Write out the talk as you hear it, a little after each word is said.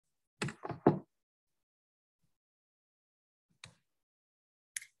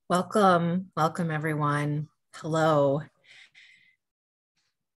Welcome everyone. Hello.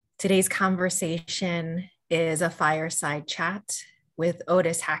 Today's conversation is a fireside chat with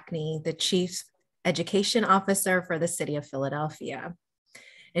Otis Hackney, the Chief Education Officer for the City of Philadelphia.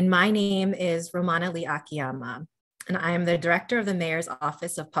 And my name is Romana Lee-Akiyama, and I am the Director of the Mayor's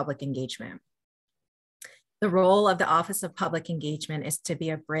Office of Public Engagement. The role of the Office of Public Engagement is to be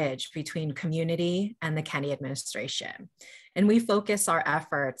a bridge between community and the county administration. And we focus our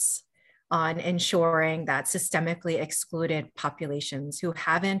efforts on ensuring that systemically excluded populations who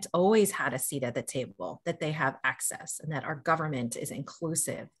haven't always had a seat at the table, that they have access and that our government is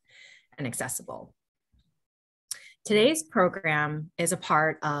inclusive and accessible. Today's program is a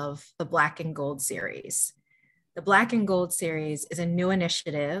part of the Black and Gold series. The Black and Gold series is a new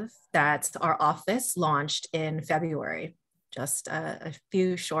initiative that our office launched in February, just a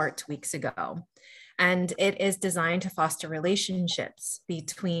few short weeks ago. And it is designed to foster relationships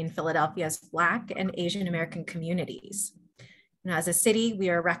between Philadelphia's Black and Asian American communities. And as a city, we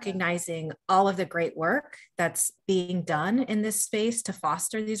are recognizing all of the great work that's being done in this space to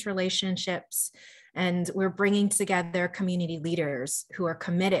foster these relationships. And we're bringing together community leaders who are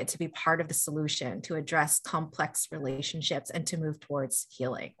committed to be part of the solution to address complex relationships and to move towards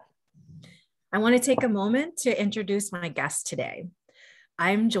healing. I want to take a moment to introduce my guest today.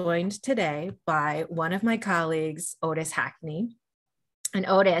 I'm joined today by one of my colleagues, Otis Hackney. And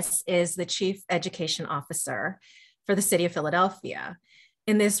Otis is the Chief Education Officer for the City of Philadelphia.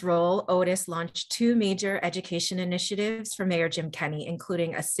 In this role, Otis launched two major education initiatives for Mayor Jim Kenney,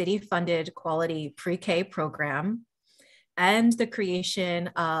 including a city-funded quality pre-K program and the creation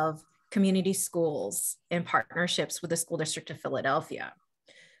of community schools in partnerships with the School District of Philadelphia.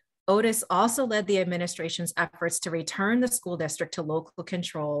 Otis also led the administration's efforts to return the school district to local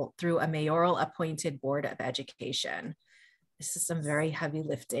control through a mayoral appointed board of education. This is some very heavy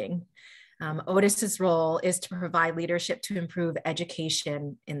lifting. Otis's role is to provide leadership to improve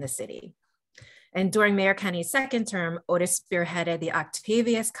education in the city. And during Mayor Kenney's second term, Otis spearheaded the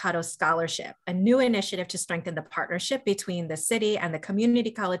Octavius Cotto Scholarship, a new initiative to strengthen the partnership between the city and the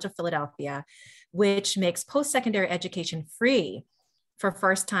Community College of Philadelphia, which makes post-secondary education free for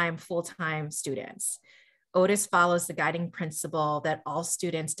first-time, full-time students. Otis follows the guiding principle that all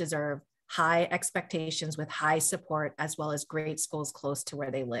students deserve high expectations with high support, as well as great schools close to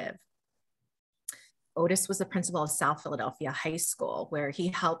where they live. Otis was the principal of South Philadelphia High School, where he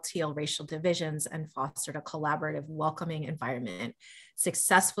helped heal racial divisions and fostered a collaborative, welcoming environment,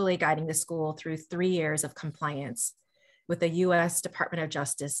 successfully guiding the school through 3 years of compliance with the U.S. Department of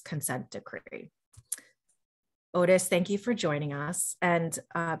Justice consent decree. Otis, thank you for joining us. And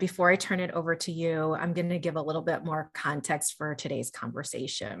before I turn it over to you, I'm going to give a little bit more context for today's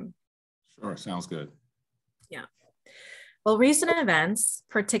conversation. Sure, sounds good. Yeah. Well, recent events,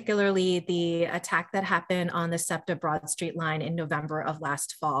 particularly the attack that happened on the SEPTA Broad Street line in November of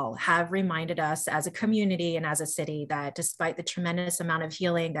last fall, have reminded us as a community and as a city that despite the tremendous amount of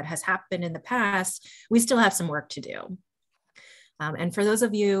healing that has happened in the past, we still have some work to do. And for those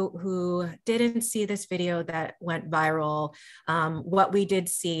of you who didn't see this video that went viral, what we did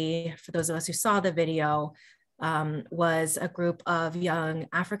see, for those of us who saw the video, was a group of young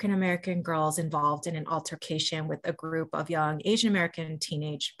African-American girls involved in an altercation with a group of young Asian-American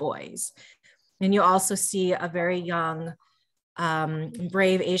teenage boys. And you also see a very young,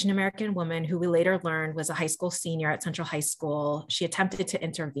 brave Asian-American woman who we later learned was a high school senior at Central High School. She attempted to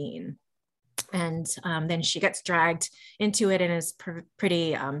intervene. And then she gets dragged into it and is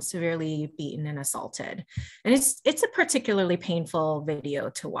pretty severely beaten and assaulted. And it's a particularly painful video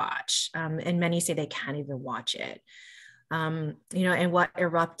to watch. And many say they can't even watch it. And what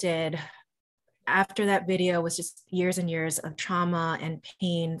erupted after that video was just years and years of trauma and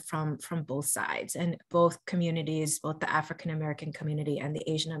pain from both sides and both communities, both the African-American community and the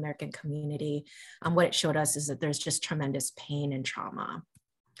Asian American community. What it showed us is that there's just tremendous pain and trauma.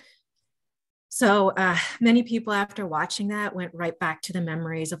 So many people after watching that went right back to the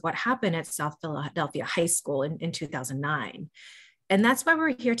memories of what happened at South Philadelphia High School in 2009. And that's why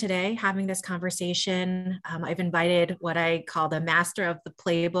we're here today having this conversation. I've invited what I call the master of the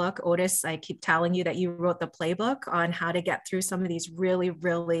playbook. Otis, I keep telling you that you wrote the playbook on how to get through some of these really,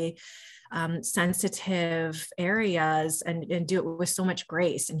 really sensitive areas and do it with so much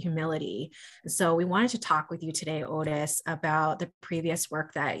grace and humility. So we wanted to talk with you today, Otis, about the previous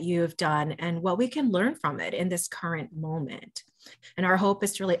work that you've done and what we can learn from it in this current moment. And our hope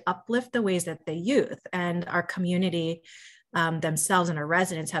is to really uplift the ways that the youth and our community themselves and our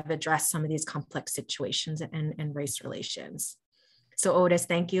residents have addressed some of these complex situations and race relations. So Otis,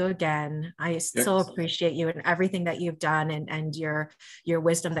 thank you again. I so Yes. appreciate you and everything that you've done and your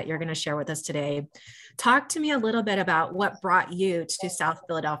wisdom that you're going to share with us today. Talk to me a little bit about what brought you to South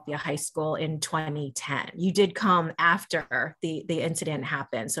Philadelphia High School in 2010. You did come after the incident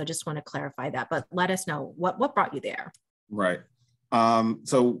happened. So I just want to clarify that, but let us know what brought you there. Right.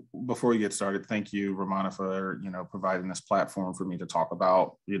 So before we get started, thank you, Romana, for providing this platform for me to talk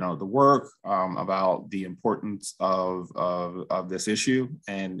about the work, about the importance of this issue,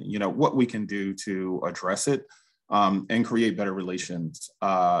 and what we can do to address it, and create better relations,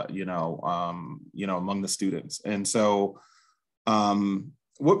 among the students. And so,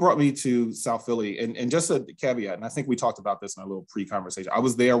 what brought me to South Philly, and just a caveat, and I think we talked about this in a little pre-conversation. I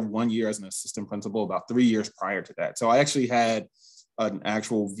was there 1 year as an assistant principal, about 3 years prior to that. So I actually had an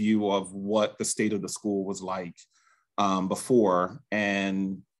actual view of what the state of the school was like before.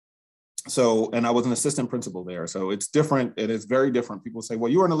 And I was an assistant principal there. So it's different. It is very different. People say,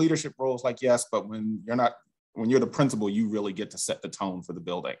 well, you were in a leadership role. It's like, yes, but when you're the principal, you really get to set the tone for the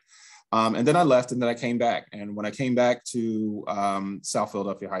building. And then I left, and then I came back. And when I came back to South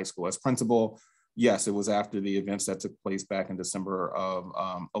Philadelphia High School as principal, yes, it was after the events that took place back in December of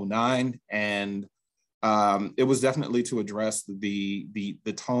 2009. And it was definitely to address the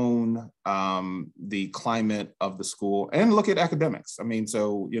tone, the climate of the school, and look at academics. I mean,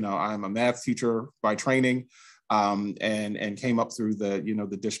 so, I'm a math teacher by training, and came up through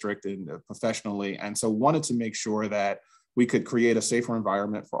the district and professionally. And so wanted to make sure that we could create a safer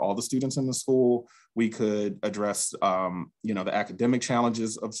environment for all the students in the school. We could address, the academic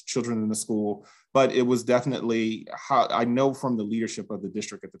challenges of children in the school. But it was definitely how I know from the leadership of the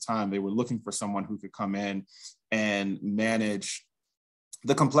district at the time, they were looking for someone who could come in and manage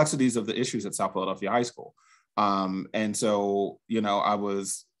the complexities of the issues at South Philadelphia High School. And so, I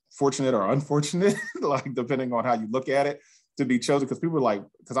was fortunate or unfortunate, like depending on how you look at it, to be chosen, because people were like,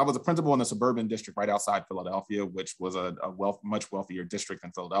 because I was a principal in a suburban district right outside Philadelphia, which was a much wealthier district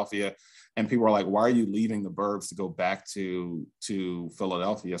than Philadelphia. And people were like, why are you leaving the burbs to go back to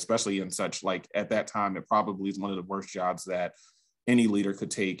Philadelphia, especially in such, like, at that time, it probably is one of the worst jobs that any leader could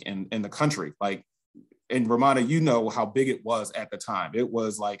take in the country. Like, in Romana, how big it was at the time. It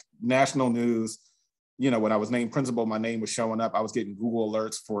was like national news. When I was named principal, my name was showing up. I was getting Google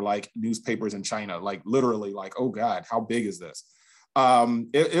alerts for like newspapers in China, like literally like, oh God, how big is this?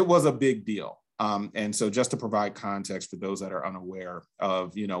 It was a big deal. And so just to provide context for those that are unaware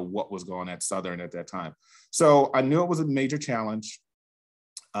of, what was going on at Southern at that time. So I knew it was a major challenge.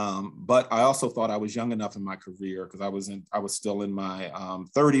 But I also thought I was young enough in my career, because I was still in my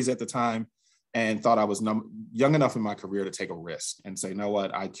 30s at the time, and thought I was young enough in my career to take a risk and say, you know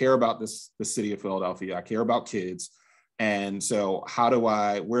what, I care about the city of Philadelphia. I care about kids. And so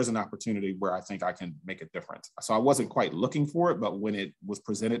where's an opportunity where I think I can make a difference? So I wasn't quite looking for it, but when it was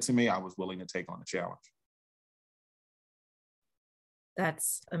presented to me, I was willing to take on the challenge.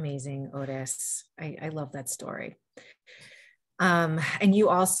 That's amazing, Otis. I love that story. And you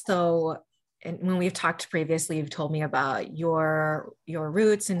also, and when we've talked previously, you've told me about your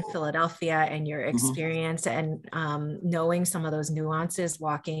roots in Philadelphia and your experience, and knowing some of those nuances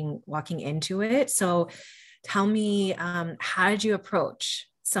walking into it. So tell me, how did you approach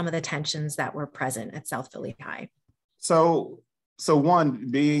some of the tensions that were present at South Philly High? So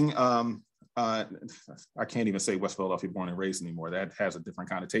one being, I can't even say West Philadelphia born and raised anymore. That has a different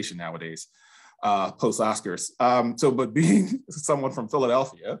connotation nowadays, post Oscars. But being someone from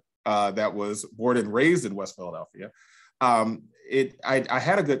Philadelphia, that was born and raised in West Philadelphia, I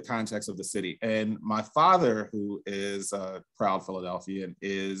had a good context of the city. And my father, who is a proud Philadelphian,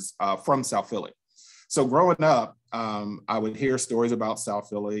 is from South Philly. So growing up, I would hear stories about South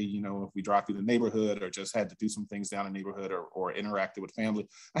Philly, if we drive through the neighborhood or just had to do some things down in the neighborhood, or interacted with family.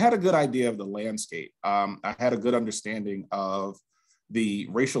 I had a good idea of the landscape. I had a good understanding of the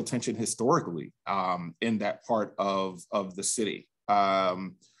racial tension historically in that part of the city.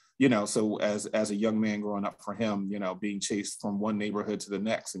 So as a young man growing up, for him, being chased from one neighborhood to the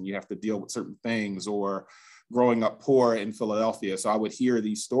next, and you have to deal with certain things, or growing up poor in Philadelphia. So I would hear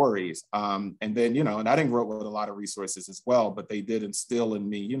these stories. And then, and I didn't grow up with a lot of resources as well, but they did instill in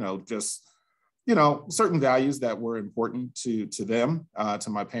me, just, certain values that were important to them, to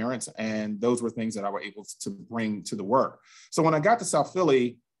my parents. And those were things that I were able to bring to the work. So when I got to South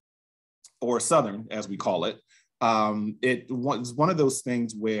Philly, or Southern, as we call it, it was one of those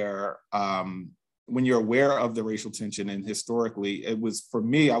things where when you're aware of the racial tension, and historically, it was, for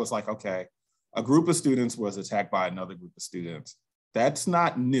me, I was like, okay, a group of students was attacked by another group of students. That's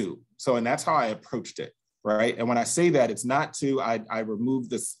not new. So, and that's how I approached it, right? And when I say that, it's not I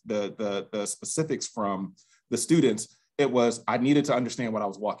removed the specifics from the students. It was, I needed to understand what I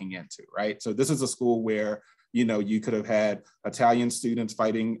was walking into, right? So this is a school where, you know, you could have had Italian students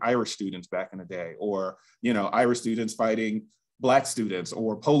fighting Irish students back in the day, or, you know, Irish students fighting Black students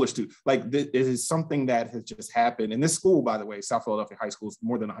or Polish students. Like, it is something that has just happened. And this school, by the way, South Philadelphia High School, is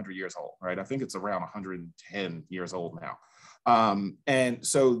more than 100 years old, right? I think it's around 110 years old now. And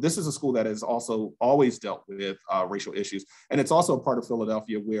so this is a school that has also always dealt with racial issues. And it's also a part of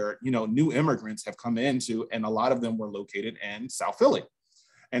Philadelphia where, you know, new immigrants have come into, and a lot of them were located in South Philly.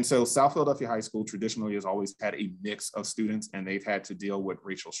 And so South Philadelphia High School traditionally has always had a mix of students, and they've had to deal with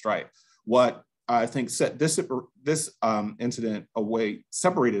racial strife. What I think set this incident away,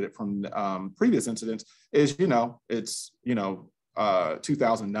 separated it from previous incidents, is, you know, it's, you know,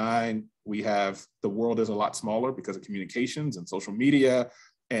 2009, we have, the world is a lot smaller because of communications and social media,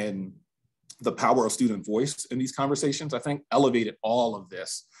 and the power of student voice in these conversations, I think, elevated all of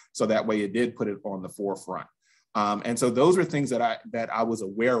this. So that way it did put it on the forefront. And so those are things that I was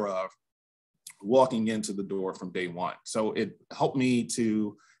aware of walking into the door from day one. So it helped me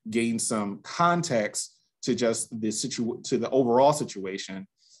to gain some context to just to the overall situation.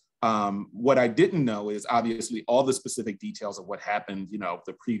 What I didn't know is obviously all the specific details of what happened, you know,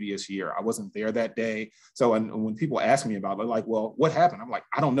 the previous year. I wasn't there that day. So when people ask me about it, like, well, what happened? I'm like,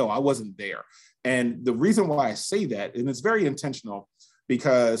 I don't know. I wasn't there. And the reason why I say that, and it's very intentional,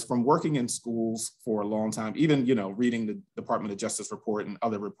 because from working in schools for a long time, even, you know, reading the Department of Justice report and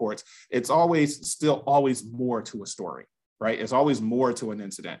other reports, it's always more to a story, right? It's always more to an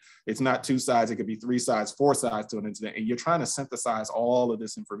incident. It's not two sides, it could be three sides, four sides to an incident. And you're trying to synthesize all of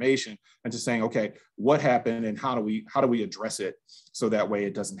this information and just saying, okay, what happened and how do we address it so that way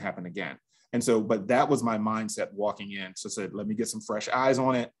it doesn't happen again? And so, but that was my mindset walking in. So I said, let me get some fresh eyes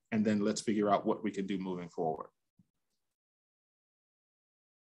on it, and then let's figure out what we can do moving forward.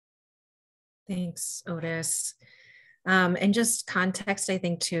 Thanks, Otis. And just context, I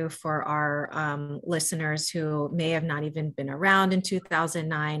think, too, for our listeners who may have not even been around in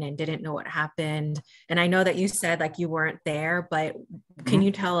 2009 and didn't know what happened. And I know that you said like you weren't there, but can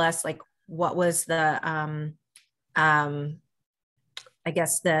you tell us like what was the, I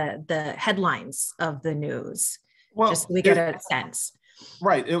guess the headlines of the news? Well, just so we get a sense.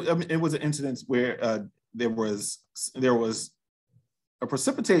 Right. It was an incident where there was a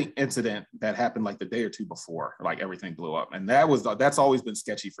precipitating incident that happened like the day or two before, like everything blew up. And that's always been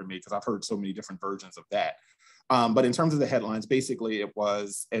sketchy for me because I've heard so many different versions of that. But in terms of the headlines, basically it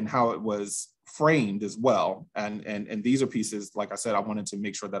was, and how it was framed as well. And these are pieces, like I said, I wanted to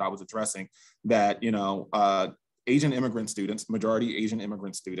make sure that I was addressing that, you know, Asian immigrant students, majority Asian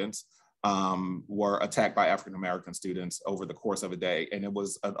immigrant students, were attacked by African-American students over the course of a day. And it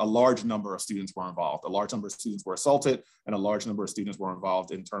was a large number of students were involved. A large number of students were assaulted, and a large number of students were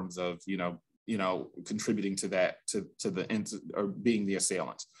involved in terms of, you know, contributing to that, or being the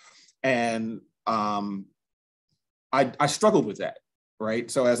assailants. And I struggled with that, right?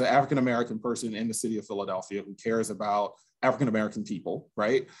 So as an African-American person in the city of Philadelphia who cares about African-American people,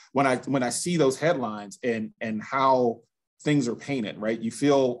 right? When I see those headlines and how things are painted, right? You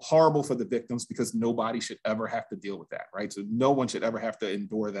feel horrible for the victims because nobody should ever have to deal with that, right? So no one should ever have to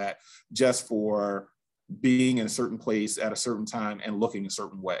endure that just for being in a certain place at a certain time and looking a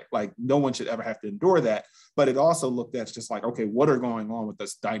certain way. Like, no one should ever have to endure that. But it also looked at just like, okay, what are going on with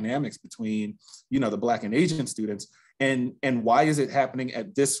this dynamics between, you know, the Black and Asian students, and why is it happening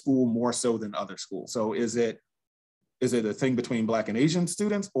at this school more so than other schools? So is it a thing between Black and Asian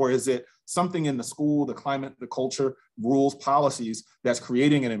students, or is it something in the school, the climate, the culture, rules, policies that's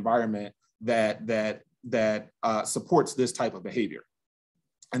creating an environment that supports this type of behavior?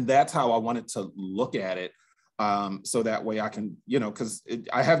 And that's how I wanted to look at it, so that way I can, you know, because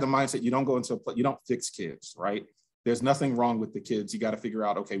I have the mindset, you don't go into you don't fix kids, right? There's nothing wrong with the kids. You got to figure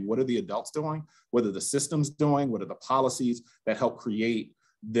out, okay, what are the adults doing? What are the systems doing? What are the policies that help create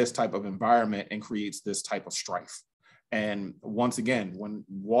this type of environment and creates this type of strife? And once again, when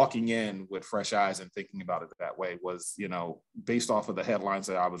walking in with fresh eyes and thinking about it that way was, you know, based off of the headlines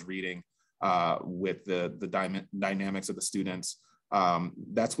that I was reading, with the dynamics of the students,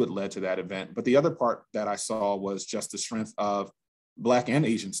 that's what led to that event. But the other part that I saw was just the strength of Black and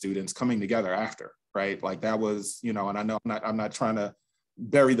Asian students coming together after, right? Like that was, you know, and I know I'm not trying to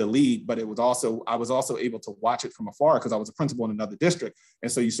bury the lead, but I was also able to watch it from afar because I was a principal in another district.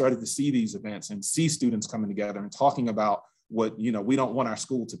 And so you started to see these events and see students coming together and talking about what, you know, we don't want our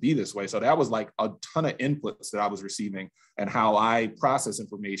school to be this way. So that was like a ton of inputs that I was receiving, and how I process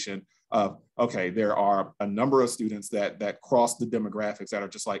information of, okay, there are a number of students that cross the demographics that are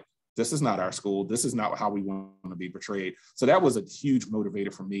just like, This is not our school. This is not how we want to be portrayed. So that was a huge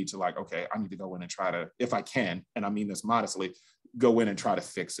motivator for me to like, okay, I need to go in and try to, if I can, and I mean this modestly, go in and try to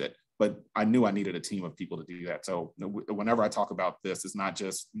fix it. But I knew I needed a team of people to do that. So whenever I talk about this, it's not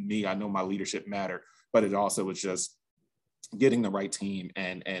just me. I know my leadership mattered, but it also was just getting the right team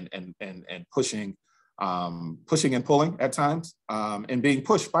and pushing and pulling at times, and being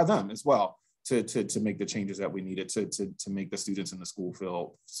pushed by them as well to make the changes that we needed to make the students in the school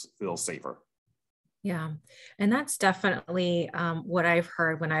feel safer. Yeah, and that's definitely what I've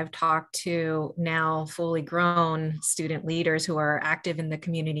heard when I've talked to now fully grown student leaders who are active in the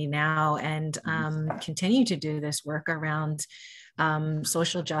community now and continue to do this work around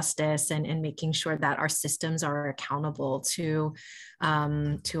social justice and making sure that our systems are accountable to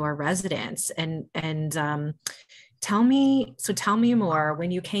our residents. And tell me more.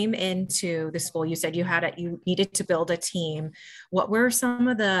 When you came into the school, you said you needed to build a team. What were some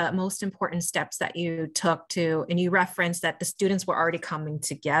of the most important steps that you took to, and you referenced that the students were already coming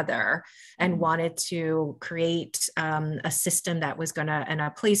together and wanted to create a system that was going to, and a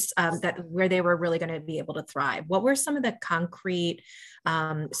place that where they were really going to be able to thrive. What were some of the concrete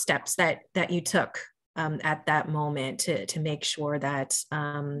steps that you took at that moment to make sure that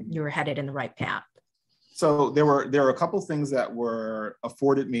you were headed in the right path? So there were a couple things that were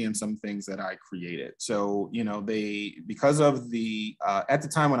afforded me and some things that I created. So, because of the, at the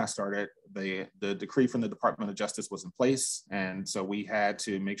time when I started, the decree from the Department of Justice was in place. And so we had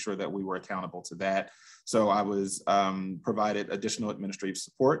to make sure that we were accountable to that. So I was provided additional administrative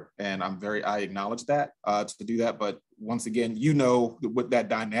support, and I acknowledge that to do that. But once again, what that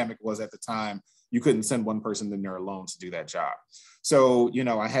dynamic was at the time. You couldn't send one person in there alone to do that job. So,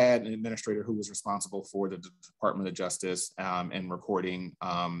 I had an administrator who was responsible for the Department of Justice and recording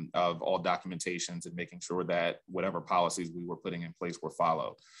of all documentations and making sure that whatever policies we were putting in place were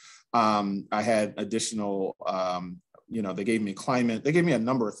followed. I had additional, they gave me climate, they gave me a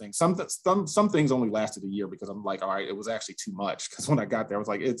number of things. Some things only lasted a year because I'm like, all right, it was actually too much. Because when I got there, I was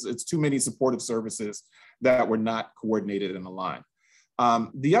like, it's too many supportive services that were not coordinated and aligned.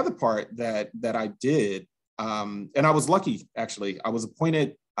 The other part that I did, and I was lucky, actually, I was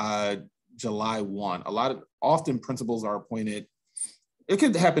appointed July 1. Often principals are appointed, it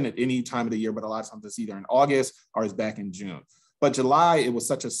could happen at any time of the year, but a lot of times it's either in August or it's back in June. But July, it was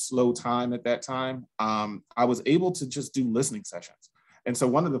such a slow time at that time. I was able to just do listening sessions. And so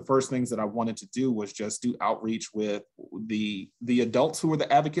one of the first things that I wanted to do was just do outreach with the adults who were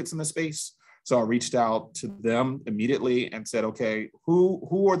the advocates in the space. So I reached out to them immediately and said, okay,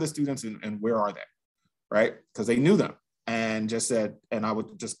 who are the students and where are they, right? Because they knew them, and just said, and I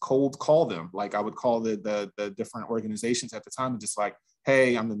would just cold call them. Like I would call the different organizations at the time and just like,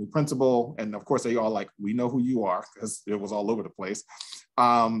 hey, I'm the new principal. And of course they all like, we know who you are, because it was all over the place.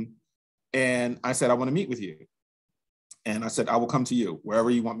 And I said, I want to meet with you. And I said, I will come to you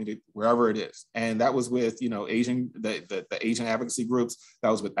wherever you want me to, wherever it is. And that was with, Asian, the Asian advocacy groups. That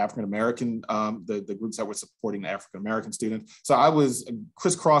was with African-American, the groups that were supporting the African-American students. So I was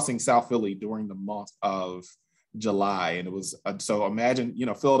crisscrossing South Philly during the month of July. And it was, so imagine,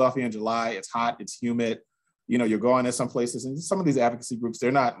 Philadelphia in July, it's hot, it's humid. You're going to some places, and some of these advocacy groups,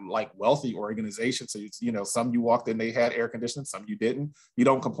 they're not like wealthy organizations. So, some you walked in, they had air conditioning, some you didn't. You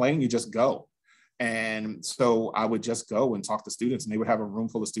don't complain, you just go. And so I would just go and talk to students, and they would have a room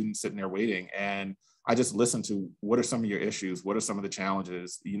full of students sitting there waiting. And I just listened to, what are some of your issues? What are some of the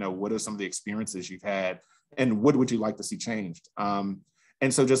challenges? What are some of the experiences you've had? And what would you like to see changed?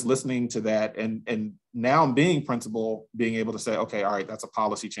 And so just listening to that, and now being principal, being able to say, okay, all right, that's a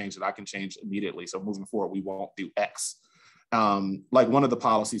policy change that I can change immediately. So moving forward, we won't do X. Like one of the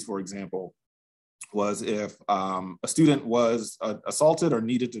policies, for example, was if a student was assaulted or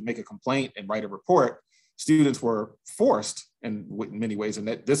needed to make a complaint and write a report, students were forced in many ways, and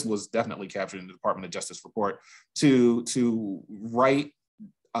that this was definitely captured in the Department of Justice report, to write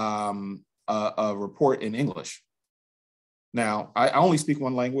a report in English. Now, I only speak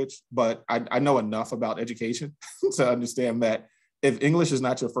one language, but I know enough about education to understand that if English is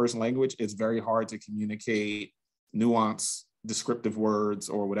not your first language, it's very hard to communicate nuance, descriptive words,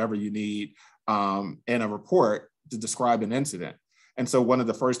 or whatever you need in a report to describe an incident. And so one of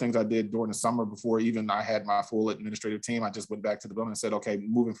the first things I did during the summer, before even I had my full administrative team, I just went back to the building and said, okay,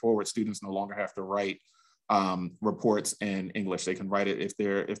 moving forward, students no longer have to write reports in English. They can write it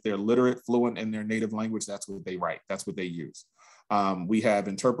if they're literate, fluent in their native language. That's what they write. That's what they use. We have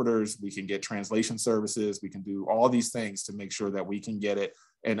interpreters. We can get translation services. We can do all these things to make sure that we can get it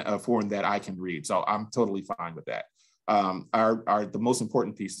in a form that I can read. So I'm totally fine with that. The most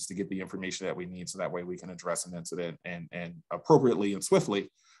important piece is to get the information that we need, so that way we can address an incident and appropriately and swiftly,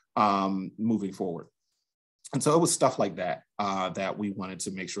 moving forward. And so it was stuff like that that we wanted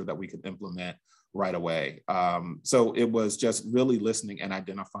to make sure that we could implement right away. So it was just really listening and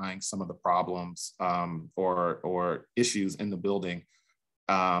identifying some of the problems or issues in the building.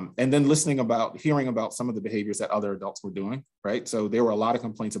 And then hearing about some of the behaviors that other adults were doing, right? So there were a lot of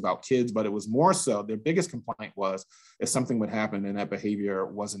complaints about kids, but it was more so, their biggest complaint was if something would happen and that behavior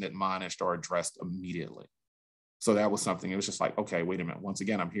wasn't admonished or addressed immediately. So that was something, it was just like, okay, wait a minute. Once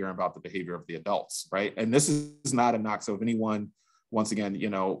again, I'm hearing about the behavior of the adults, right? And this is not a knock. So if anyone, once again,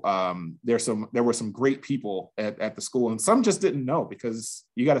 there were some great people at the school, and some just didn't know, because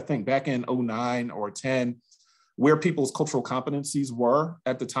you got to think back in 09 or 10, where people's cultural competencies were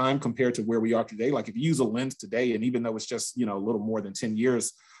at the time compared to where we are today. Like if you use a lens today, and even though it's just, a little more than 10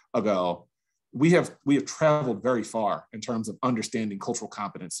 years ago, we have traveled very far in terms of understanding cultural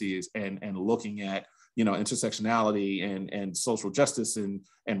competencies and looking at, intersectionality and social justice and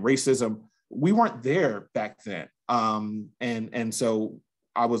racism. We weren't there back then. And so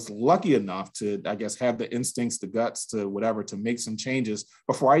I was lucky enough to, I guess, have the instincts, the guts to whatever, to make some changes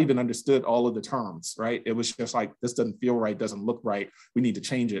before I even understood all of the terms, right? It was just like, this doesn't feel right, doesn't look right. We need to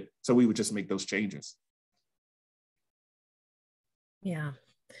change it. So we would just make those changes. Yeah.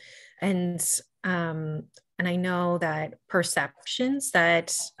 And I know that perceptions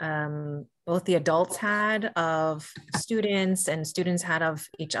that both the adults had of students and students had of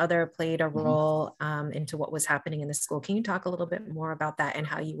each other played a role into what was happening in the school. Can you talk a little bit more about that and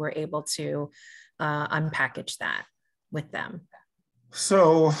how you were able to unpackage that with them?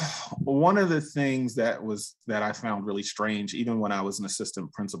 So one of the things that I found really strange, even when I was an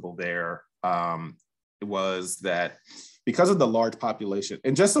assistant principal there, was that because of the large population,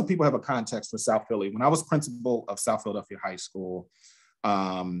 and just so people have a context for South Philly, when I was principal of South Philadelphia High School,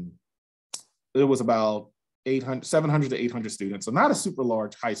 it was about 700 to 800 students. So not a super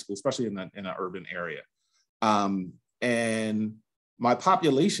large high school, especially in an urban area. And my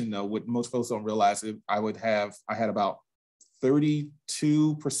population, though, what most folks don't realize, I had about 32%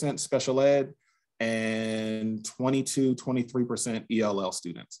 special ed and 23% ELL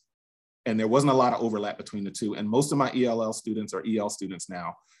students. And there wasn't a lot of overlap between the two. And most of my ELL students or EL students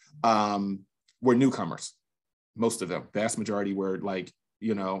now were newcomers. Most of them, vast majority were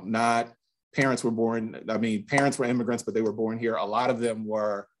not parents were born. I mean, parents were immigrants, but they were born here. A lot of them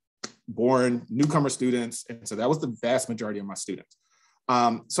were born newcomer students. And so that was the vast majority of my students.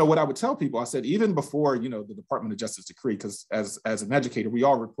 So what I would tell people, I said, even before, the Department of Justice decree, because as an educator, we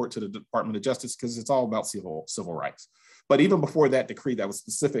all report to the Department of Justice because it's all about civil rights. But even before that decree that was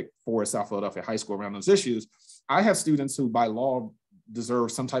specific for South Philadelphia High School around those issues, I have students who by law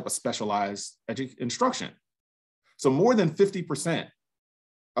deserve some type of specialized instruction. So more than 50%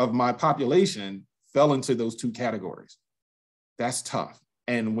 of my population fell into those two categories. That's tough.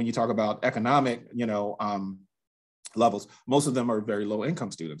 And when you talk about economic, levels, most of them are very low income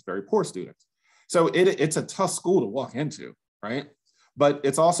students, very poor students. So it's a tough school to walk into, right? But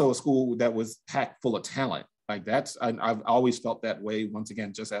it's also a school that was packed full of talent. Like I've always felt that way, once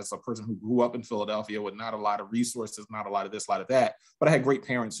again, just as a person who grew up in Philadelphia with not a lot of resources, not a lot of this, a lot of that, but I had great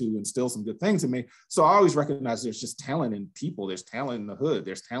parents who instilled some good things in me. So I always recognize there's just talent in people, there's talent in the hood,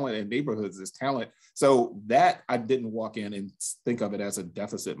 there's talent in neighborhoods, there's talent. So that I didn't walk in and think of it as a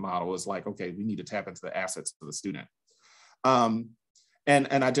deficit model. It's like, okay, we need to tap into the assets of the student. And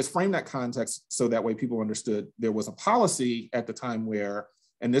I just framed that context so that way people understood there was a policy at the time where,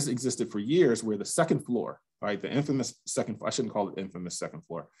 and this existed for years, where the second floor, right, the infamous second floor, I shouldn't call it infamous second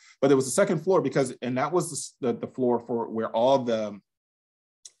floor, but there was a second floor and that was the floor for where all the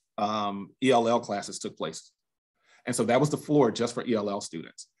ELL classes took place. And so that was the floor just for ELL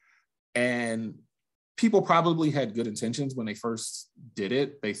students. And people probably had good intentions when they first did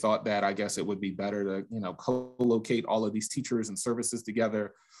it. They thought that, I guess, it would be better to, co-locate all of these teachers and services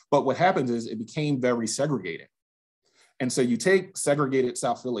together. But what happened is it became very segregated. And so you take segregated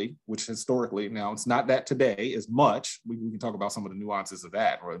South Philly, which historically, now it's not that today as much, we can talk about some of the nuances of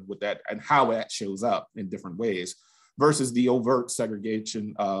that or with that and how that shows up in different ways versus the overt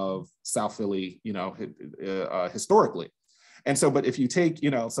segregation of South Philly, historically. And so, but if you take,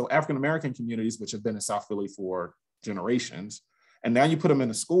 so African-American communities, which have been in South Philly for generations, and now you put them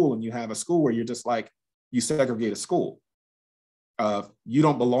in a school and you have a school where you're just like, you segregate a school. You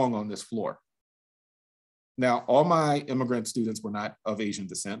don't belong on this floor. Now, all my immigrant students were not of Asian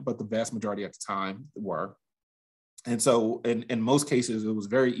descent, but the vast majority at the time were. And so in most cases, it was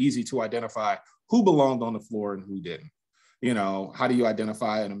very easy to identify who belonged on the floor and who didn't. how do you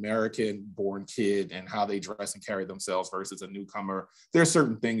identify an American born kid and how they dress and carry themselves versus a newcomer? There are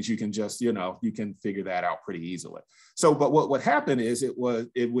certain things you can just, you can figure that out pretty easily. So, but what happened is it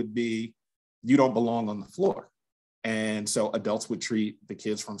would be, you don't belong on the floor. And so adults would treat the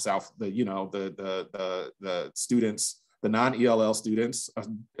kids from South, the students, the non-ELL students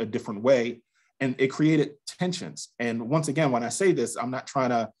a different way. And it created tensions. And once again, when I say this, I'm not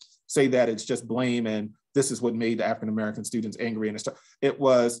trying to say that it's just blame and this is what made the African-American students angry. And it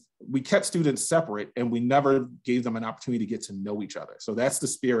was, we kept students separate and we never gave them an opportunity to get to know each other. So that's the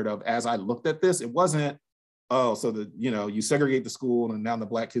spirit of, as I looked at this, it wasn't, oh, so you segregate the school and now the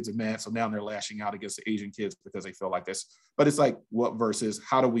Black kids are mad. So now they're lashing out against the Asian kids because they feel like this. But it's like, what versus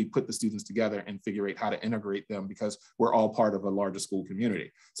how do we put the students together and figure out how to integrate them because we're all part of a larger school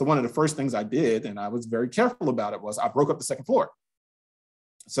community. So one of the first things I did, and I was very careful about it, was I broke up the second floor.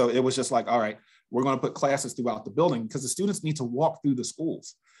 So it was just like, all right, we're going to put classes throughout the building because the students need to walk through the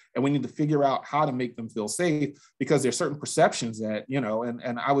schools and we need to figure out how to make them feel safe because there's certain perceptions that,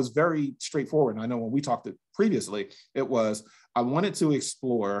 and I was very straightforward. And I know when we talked previously, it was, I wanted to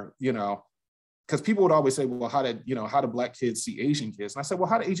explore, because people would always say, well, how do Black kids see Asian kids? And I said, well,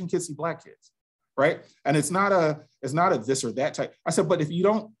 how do Asian kids see Black kids? Right. And it's not a this or that type. I said, but if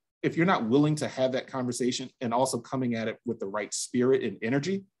you're not willing to have that conversation and also coming at it with the right spirit and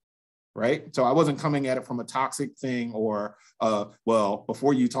energy, right? So I wasn't coming at it from a toxic thing or, well,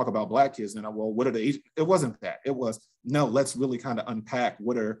 before you talk about Black kids, then, well, what are the Asian? It wasn't that. It was, no, let's really kind of unpack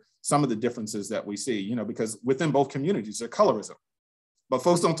what are some of the differences that we see, because within both communities, there's colorism. But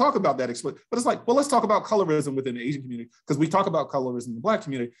folks don't talk about that explicitly. But it's like, well, let's talk about colorism within the Asian community because we talk about colorism in the Black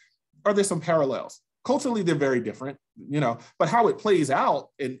community. Are there some parallels? Culturally, they're very different, but how it plays out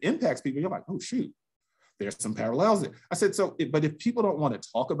and impacts people, you're like, oh, shoot, there's some parallels there. I said, but if people don't want to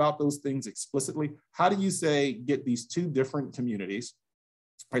talk about those things explicitly, how do you get these two different communities,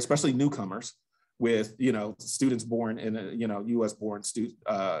 especially newcomers with, students born in, US born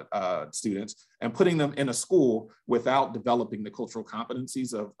students and putting them in a school without developing the cultural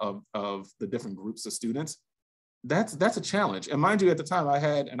competencies of the different groups of students? That's a challenge. And mind you, at the time I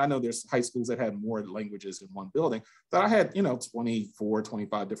had, and I know there's high schools that had more languages in one building, but I had, 24,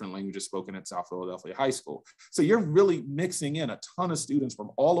 25 different languages spoken at South Philadelphia High School. So you're really mixing in a ton of students from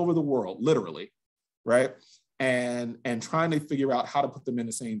all over the world, literally, right? And trying to figure out how to put them in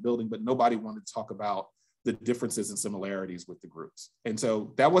the same building, but nobody wanted to talk about the differences and similarities with the groups. And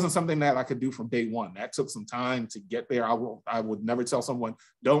so that wasn't something that I could do from day one. That took some time to get there. I would never tell someone,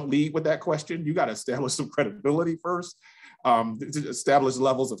 don't lead with that question. You got to establish some credibility first, to establish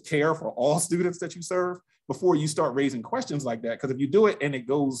levels of care for all students that you serve before you start raising questions like that. Because if you do it and it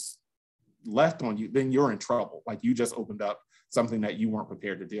goes left on you, then you're in trouble. Like you just opened up something that you weren't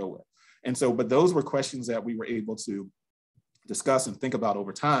prepared to deal with. And so, but those were questions that we were able to discuss and think about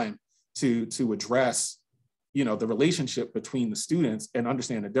over time to address the relationship between the students and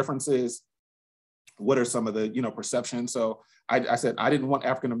understand the differences. What are some of the, perceptions? So I said, I didn't want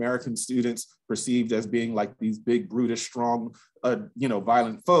African-American students perceived as being like these big, brutish, strong,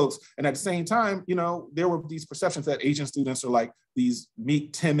 violent folks. And at the same time, there were these perceptions that Asian students are like these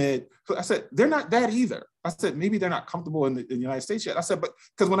meek, timid. So I said, they're not that either. I said, maybe they're not comfortable in the United States yet. I said, but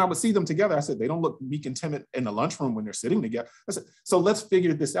because when I would see them together, I said, they don't look meek and timid in the lunchroom when they're sitting together. I said, so let's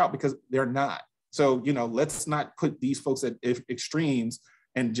figure this out because they're not. So, let's not put these folks at extremes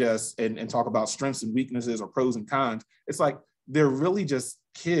and just and talk about strengths and weaknesses or pros and cons. It's like, they're really just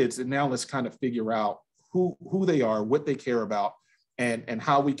kids. And now let's kind of figure out who they are, what they care about, and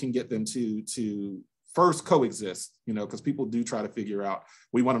how we can get them to first coexist, because people do try to figure out,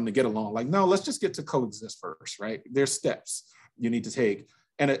 we want them to get along. Like, no, let's just get to coexist first, right? There's steps you need to take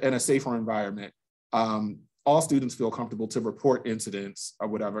in a safer environment. All students feel comfortable to report incidents or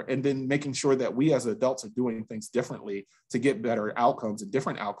whatever, and then making sure that we as adults are doing things differently to get better outcomes and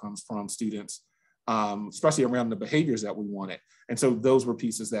different outcomes from students, especially around the behaviors that we wanted. And so those were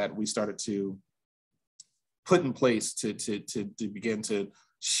pieces that we started to put in place to begin to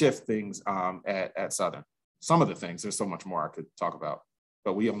shift things at Southern. Some of the things, there's so much more I could talk about,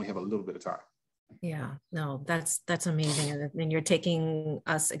 but we only have a little bit of time. Yeah, no, that's amazing. And you're taking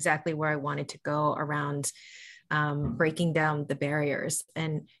us exactly where I wanted to go around breaking down the barriers.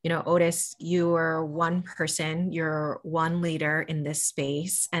 And, Otis, you are one person, you're one leader in this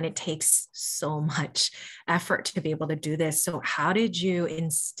space, and it takes so much effort to be able to do this. So how did you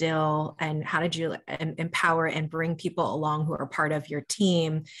instill and how did you empower and bring people along who are part of your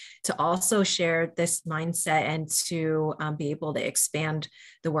team to also share this mindset and to be able to expand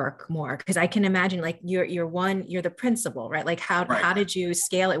the work more? Because I can imagine like you're the principal, right? Like how did you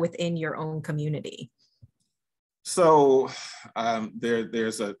scale it within your own community? So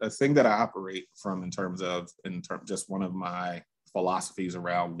there's a thing that I operate from in terms just one of my philosophies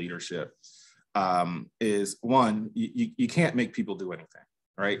around leadership is one, you can't make people do anything,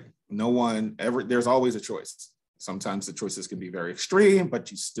 right? No one ever, there's always a choice. Sometimes the choices can be very extreme,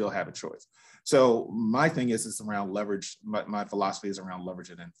 but you still have a choice. So my thing is it's around leverage. My philosophy is around leverage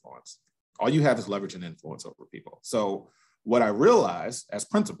and influence. All you have is leverage and influence over people. So what I realized as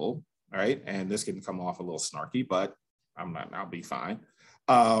principal, right, and this can come off a little snarky, but I'll be fine,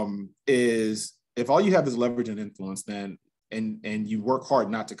 is if all you have is leverage and influence, then and you work hard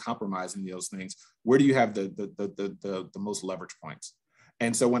not to compromise in those things, where do you have the most leverage points?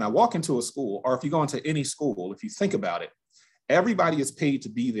 And so when I walk into a school, or if you go into any school, if you think about it, everybody is paid to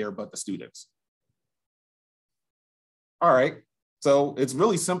be there but the students. All right, so it's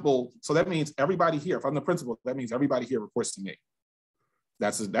really simple. So that means everybody here, if I'm the principal, that means everybody here reports to me.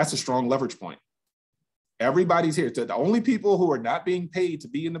 That's a strong leverage point. Everybody's here. The only people who are not being paid to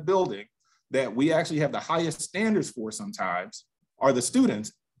be in the building that we actually have the highest standards for sometimes are the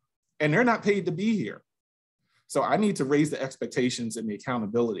students, and they're not paid to be here. So I need to raise the expectations and the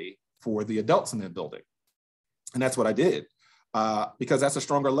accountability for the adults in the building. And that's what I did, because that's a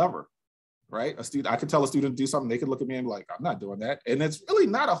stronger lever, right? I could tell a student to do something, they could look at me and be like, I'm not doing that. And it's really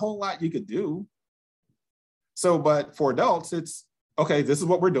not a whole lot you could do. So, but for adults, it's, okay, this is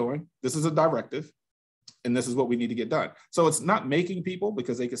what we're doing. This is a directive. And this is what we need to get done. So it's not making people,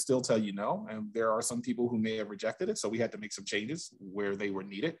 because they can still tell you no. And there are some people who may have rejected it. So we had to make some changes where they were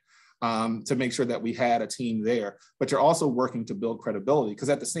needed to make sure that we had a team there. But you're also working to build credibility, because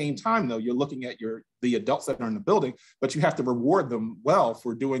at the same time, though, you're looking at the adults that are in the building, but you have to reward them well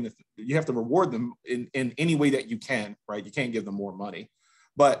for doing it. You have to reward them in any way that you can, right? You can't give them more money,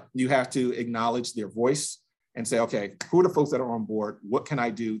 but you have to acknowledge their voice and say, okay, who are the folks that are on board? What can I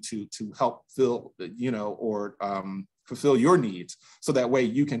do to help fill, or fulfill your needs, so that way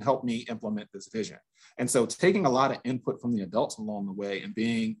you can help me implement this vision? And so taking a lot of input from the adults along the way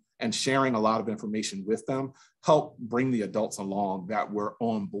and sharing a lot of information with them help bring the adults along that were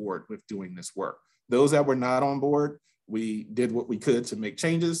on board with doing this work. Those that were not on board, we did what we could to make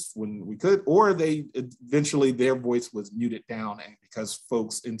changes when we could, or they eventually their voice was muted down, and because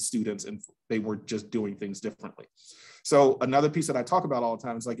folks and students, and they were just doing things differently. So another piece that I talk about all the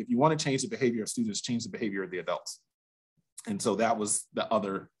time is, like, if you want to change the behavior of students, change the behavior of the adults. And so that was the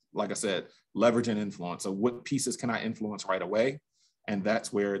other, like I said, leverage and influence. So what pieces can I influence right away? And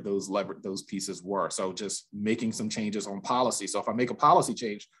that's where those pieces were. So just making some changes on policy. So if I make a policy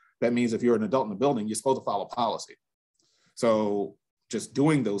change, that means if you're an adult in the building, you're supposed to follow policy. So just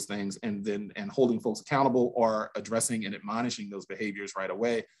doing those things and holding folks accountable, or addressing and admonishing those behaviors right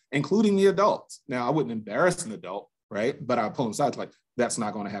away, including the adults. Now, I wouldn't embarrass an adult, right? But I'll pull them aside, like, that's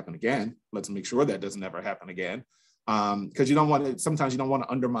not going to happen again. Let's make sure that doesn't ever happen again. Because sometimes you don't want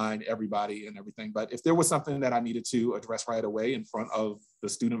to undermine everybody and everything. But if there was something that I needed to address right away in front of the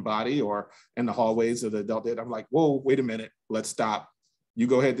student body or in the hallways of the adult did, I'm like, whoa, wait a minute, let's stop. You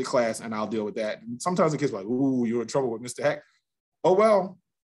go ahead to class and I'll deal with that. And sometimes the kids are like, ooh, you're in trouble with Mr. Heck. Oh,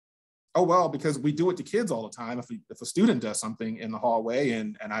 well, because we do it to kids all the time. If a student does something in the hallway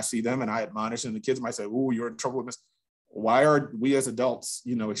and I see them and I admonish, and the kids might say, ooh, you're in trouble with Mr. Why are we as adults,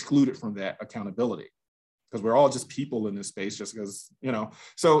 excluded from that accountability? Because we're all just people in this space, just because,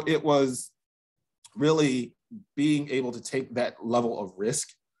 So it was really being able to take that level of risk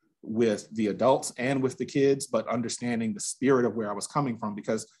with the adults and with the kids, but understanding the spirit of where I was coming from,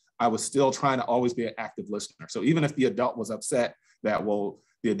 because I was still trying to always be an active listener. So even if the adult was upset that, well,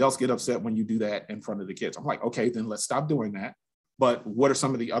 the adults get upset when you do that in front of the kids, I'm like, okay, then let's stop doing that. But what are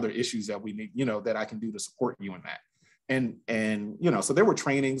some of the other issues that we need, that I can do to support you in that? And so there were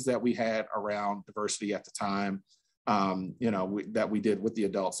trainings that we had around diversity at the time, that we did with the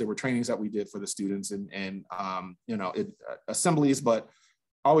adults. There were trainings that we did for the students and assemblies, but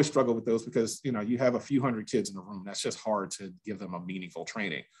I always struggle with those because, you have a few hundred kids in the room. That's just hard to give them a meaningful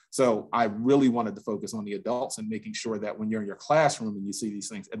training. So I really wanted to focus on the adults and making sure that when you're in your classroom and you see these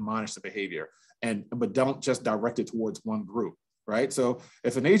things, admonish the behavior, but don't just direct it towards one group, right? So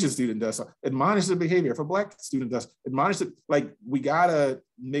if an Asian student does, admonish the behavior. If a Black student does, admonish it. Like, we gotta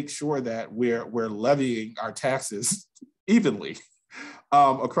make sure that we're levying our taxes evenly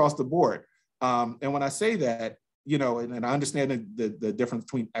across the board. And when I say that, and I understand the difference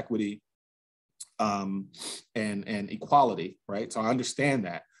between equity and equality, right? So I understand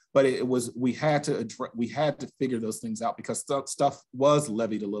that, but we had to figure those things out, because stuff was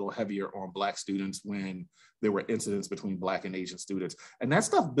levied a little heavier on Black students when there were incidents between Black and Asian students, and that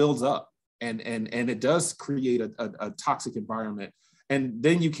stuff builds up, and it does create a toxic environment. And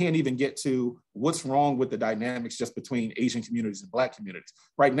then you can't even get to what's wrong with the dynamics just between Asian communities and Black communities.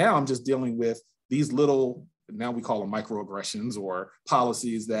 Right now, I'm just dealing with these little, now we call them microaggressions or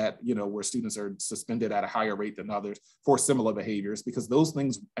policies that, where students are suspended at a higher rate than others for similar behaviors, because those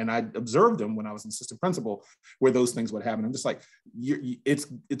things, and I observed them when I was an assistant principal, where those things would happen. I'm just like, it's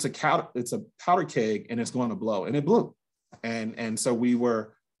a powder keg and it's going to blow, and it blew. And so we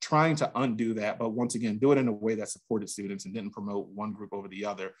were trying to undo that, but once again, do it in a way that supported students and didn't promote one group over the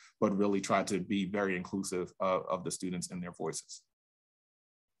other, but really tried to be very inclusive of the students and their voices.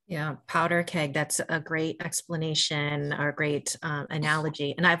 Yeah, powder keg, that's a great explanation or a great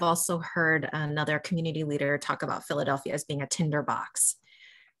analogy. And I've also heard another community leader talk about Philadelphia as being a tinderbox,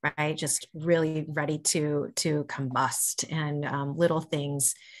 right? Just really ready to combust, and little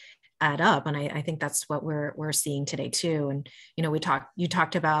things add up. And I think that's what we're seeing today too. And, you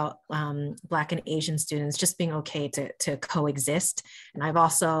talked about Black and Asian students just being okay to coexist. And I've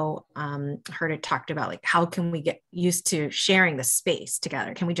also heard it talked about, like, how can we get used to sharing the space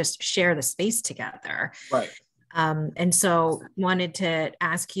together? Can we just share the space together? Right. And so wanted to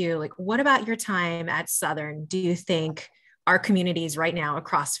ask you, like, what about your time at Southern? Do you think our communities right now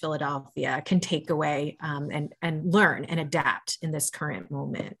across Philadelphia can take away and learn and adapt in this current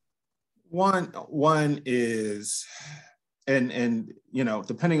moment? One is, and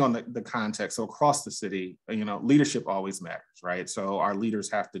depending on the context, so across the city, leadership always matters, right? So our leaders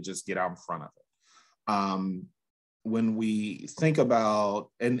have to just get out in front of it. When we think about,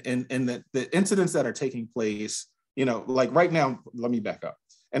 and the incidents that are taking place, like right now, let me back up.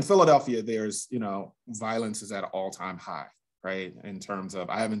 In Philadelphia, there's, violence is at an all-time high, right? In terms of,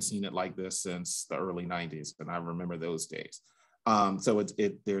 I haven't seen it like this since the early 90s, and I remember those days. So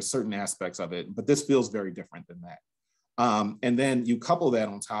there's certain aspects of it, but this feels very different than that. And then you couple that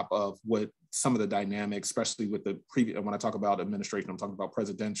on top of what some of the dynamics, especially with the previous, when I talk about administration, I'm talking about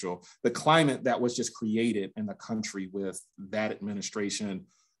presidential, the climate that was just created in the country with that administration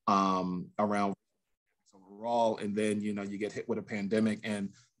around overall. And then, you get hit with a pandemic, and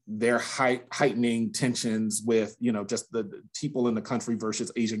they're heightening tensions with, just the people in the country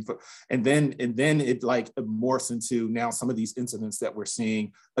versus Asian. And then it like morphs into now some of these incidents that we're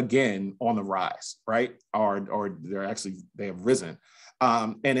seeing again on the rise, right? Or they have risen.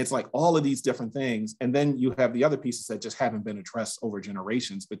 And it's like all of these different things. And then you have the other pieces that just haven't been addressed over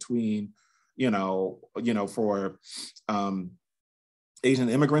generations between, for Asian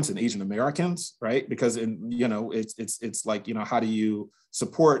immigrants and Asian Americans, right? Because it's like, how do you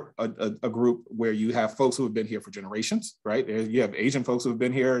support a group where you have folks who have been here for generations, right? You have Asian folks who have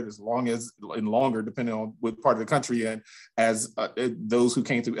been here as long as and longer, depending on what part of the country, and as those who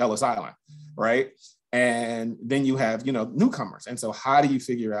came through Ellis Island, right? And then you have, newcomers. And so how do you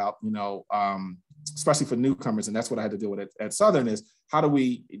figure out, especially for newcomers, and that's what I had to deal with at Southern, is how do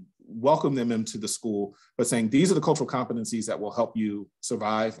we welcome them into the school, but saying these are the cultural competencies that will help you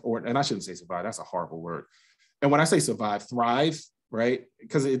survive, and I shouldn't say survive, that's a horrible word. And when I say survive, thrive, right?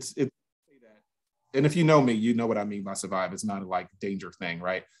 Because it's and if you know me, you know what I mean by survive. It's not a like danger thing,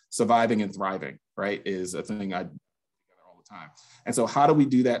 right? Surviving and thriving, right, is a thing I do all the time. And so how do we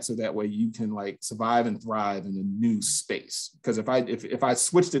do that so that way you can like survive and thrive in a new space? Because if I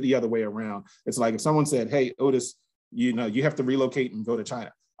switched it the other way around, it's like if someone said, hey, Otis, you have to relocate and go to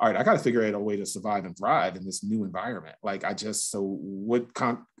China. All right, I got to figure out a way to survive and thrive in this new environment. Like so what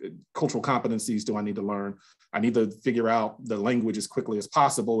cultural competencies do I need to learn? I need to figure out the language as quickly as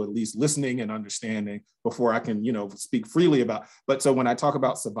possible, at least listening and understanding before I can, speak freely about. But so when I talk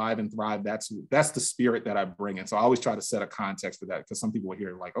about survive and thrive, that's the spirit that I bring. And so I always try to set a context for that, because some people will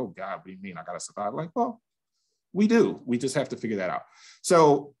hear like, oh God, what do you mean I got to survive? Like, well, we do. We just have to figure that out.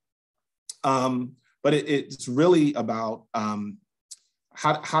 So, but it's really about,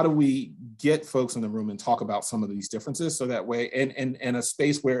 how do we get folks in the room and talk about some of these differences, so that way, and a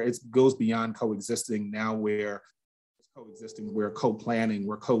space where it goes beyond coexisting now, where it's coexisting, we're co-planning,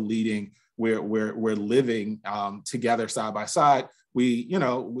 we're co-leading, we're living together side by side. We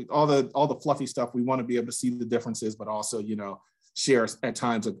all the fluffy stuff, we want to be able to see the differences, but also, share at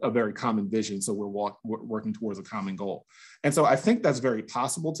times a very common vision. So we're working towards a common goal. And so I think that's very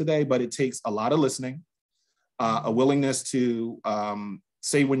possible today, but it takes a lot of listening, a willingness to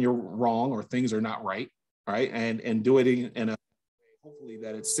say when you're wrong or things are not right, and do it in a hopefully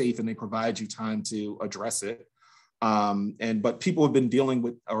that it's safe and they provide you time to address it. But people have been dealing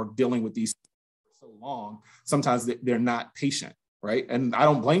with these for so long, sometimes they're not patient, right? And I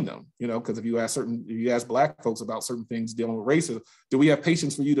don't blame them, because if you ask Black folks about certain things dealing with racism, do we have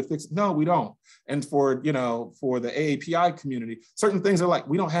patience for you to fix it? No, we don't. And for the AAPI community, certain things are like,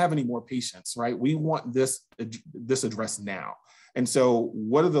 we don't have any more patience, right? We want this addressed now. And so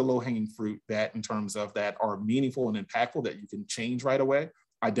what are the low-hanging fruit that in terms of that are meaningful and impactful that you can change right away?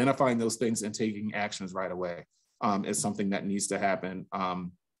 Identifying those things and taking actions right away is something that needs to happen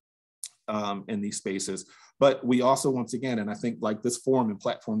in these spaces. But we also, once again, and I think like this forum and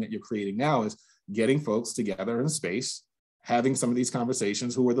platform that you're creating now is getting folks together in a space, having some of these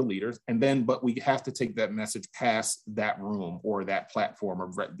conversations, who are the leaders, and then, but we have to take that message past that room or that platform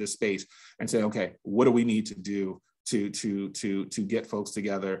or this space and say, okay, what do we need to do to get folks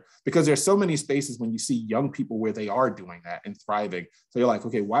together? Because there's so many spaces when you see young people where they are doing that and thriving. So you're like,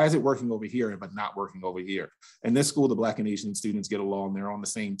 okay, why is it working over here but not working over here? In this school, the Black and Asian students get along. They're on the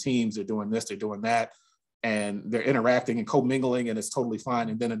same teams. They're doing this, they're doing that, and they're interacting and commingling, and it's totally fine.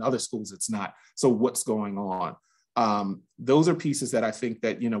 And then in other schools, it's not. So what's going on? Those are pieces that I think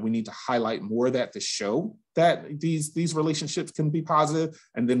that, we need to highlight more, that to show that these relationships can be positive.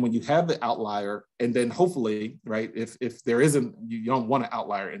 And then when you have the outlier, and then hopefully, right, if there isn't, you don't want an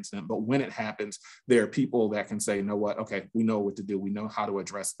outlier incident, but when it happens, there are people that can say, you know what, okay, we know what to do. We know how to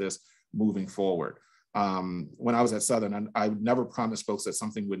address this moving forward. When I was at Southern, I never promised folks that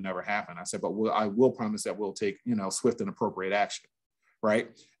something would never happen. I said, but I will promise that we'll take, swift and appropriate action. Right.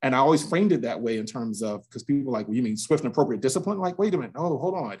 And I always framed it that way in terms of, because people are like, well, you mean swift and appropriate discipline? Like, wait a minute, no,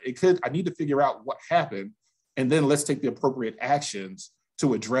 hold on. I need to figure out what happened, and then let's take the appropriate actions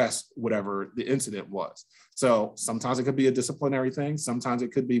to address whatever the incident was. So sometimes it could be a disciplinary thing. Sometimes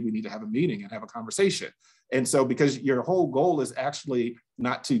it could be, we need to have a meeting and have a conversation. And so because your whole goal is actually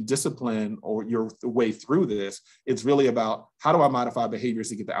not to discipline or your way through this, it's really about, how do I modify behaviors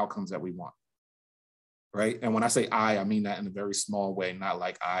to get the outcomes that we want? Right. And when I say I mean that in a very small way, not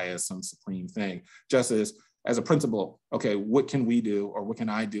like I as some supreme thing, just as a principal. Okay, what can we do, or what can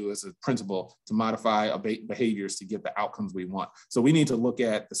I do as a principal to modify behaviors to get the outcomes we want? So we need to look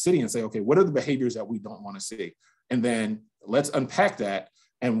at the city and say, okay, what are the behaviors that we don't want to see? And then let's unpack that.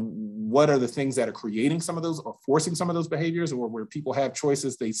 And what are the things that are creating some of those or forcing some of those behaviors, or where people have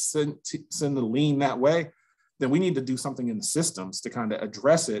choices, they send the lean that way? Then we need to do something in the systems to kind of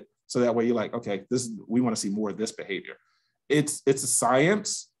address it. So that way you're like, okay, we want to see more of this behavior. It's a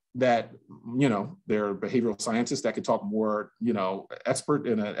science that, there are behavioral scientists that could talk more, in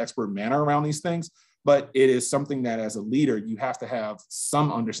an expert manner around these things. But it is something that as a leader, you have to have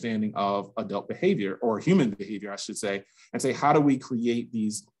some understanding of adult behavior, or human behavior, I should say, and say, how do we create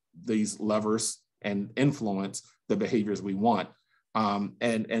these levers and influence the behaviors we want?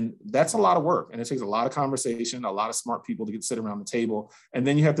 And that's a lot of work, and it takes a lot of conversation, a lot of smart people to sit around the table. And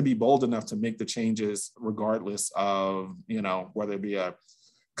then you have to be bold enough to make the changes regardless of, whether it be a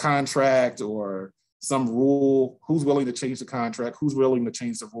contract or some rule. Who's willing to change the contract? Who's willing to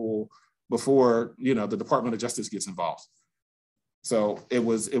change the rule before, the Department of Justice gets involved? So it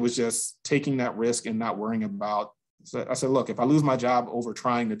was just taking that risk and not worrying about. So I said, look, if I lose my job over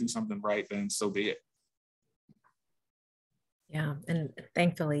trying to do something right, then so be it. Yeah, and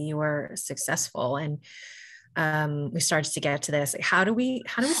thankfully you were successful, and we started to get to this. How do we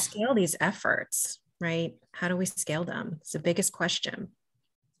scale these efforts, right? How do we scale them? It's the biggest question.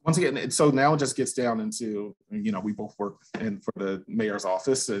 Once again, so now it just gets down into, we both work for the mayor's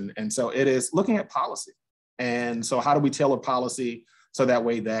office, and so it is looking at policy. And so how do we tailor policy so that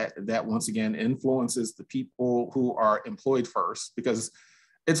way that once again influences the people who are employed first? Because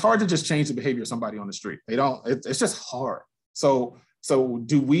it's hard to just change the behavior of somebody on the street. It's just hard. So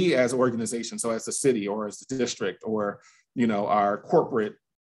do we as organizations, so as the city or as the district or, our corporate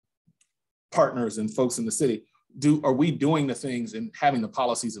partners and folks in the city, are we doing the things and having the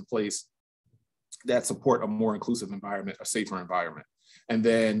policies in place that support a more inclusive environment, a safer environment? And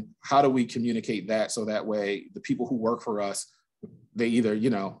then how do we communicate that so that way the people who work for us, they either,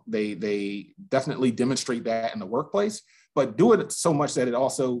 they definitely demonstrate that in the workplace, but do it so much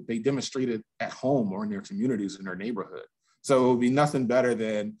that they demonstrate it at home or in their communities, in their neighborhood. So it would be nothing better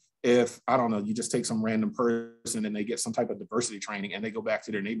than if, I don't know, you just take some random person and they get some type of diversity training and they go back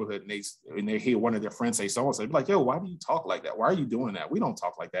to their neighborhood and they hear one of their friends say so-and-so, be like, yo, why do you talk like that? Why are you doing that? We don't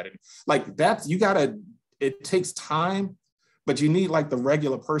talk like that. Like that, it takes time, but you need like the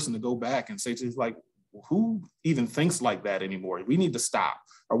regular person to go back and say to you, like, who even thinks like that anymore? We need to stop.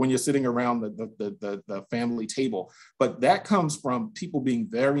 Or when you're sitting around the family table. But that comes from people being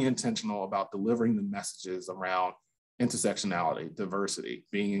very intentional about delivering the messages around intersectionality, diversity,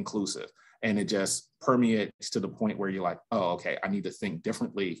 being inclusive. And it just permeates to the point where you're like, oh, okay, I need to think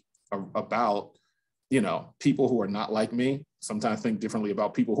differently about, people who are not like me. Sometimes think differently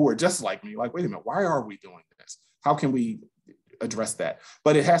about people who are just like me. Like, wait a minute, why are we doing this? How can we address that.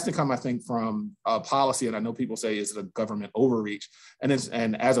 But it has to come, I think, from a policy. And I know people say, is it a government overreach? And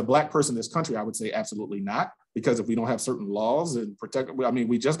as a Black person in this country, I would say absolutely not, because if we don't have certain laws and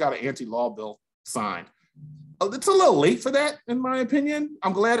we just got an anti-law bill signed. It's a little late for that, in my opinion.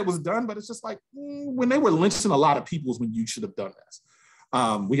 I'm glad it was done, but it's just like when they were lynching a lot of people is when you should have done this.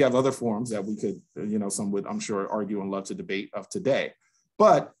 We have other forms that we could, some would, I'm sure, argue and love to debate of today.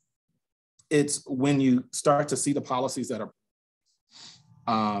 But it's when you start to see the policies that are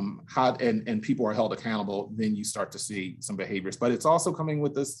hot and people are held accountable, then you start to see some behaviors. But it's also coming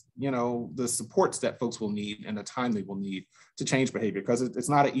with this, the supports that folks will need and the time they will need to change behavior, because it's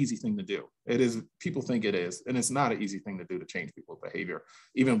not an easy thing to do. It is, people think it is, and it's not an easy thing to do to change people's behavior,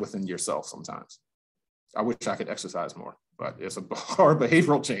 even within yourself sometimes. I wish I could exercise more, but it's a hard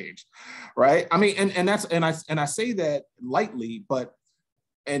behavioral change, right? I mean, and I say that lightly, but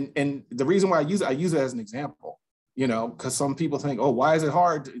and the reason why I use it as an example, because some people think, oh, why is it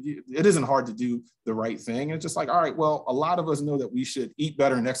hard? It isn't hard to do the right thing. And it's just like, all right, well, a lot of us know that we should eat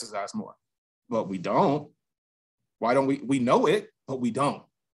better and exercise more, but we don't. Why don't we know it, but we don't.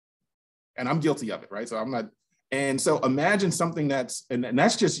 And I'm guilty of it, right? So I'm not. And so imagine something that's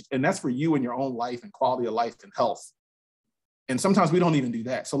for you in your own life and quality of life and health. And sometimes we don't even do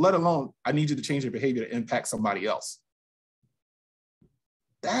that. So let alone, I need you to change your behavior to impact somebody else.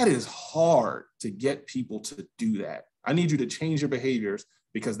 That is hard to get people to do that. I need you to change your behaviors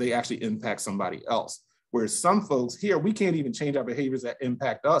because they actually impact somebody else. Whereas some folks here, we can't even change our behaviors that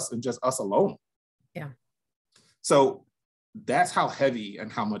impact us and just us alone. Yeah. So that's how heavy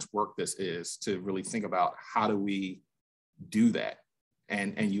and how much work this is to really think about how do we do that.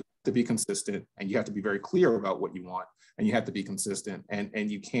 And you have to be consistent, and you have to be very clear about what you want, and you have to be consistent, and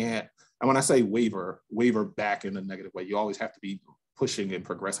you can't, and when I say waver back in a negative way, you always have to be pushing and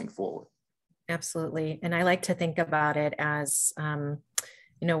progressing forward. Absolutely. And I like to think about it as,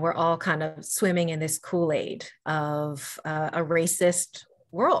 we're all kind of swimming in this Kool-Aid of a racist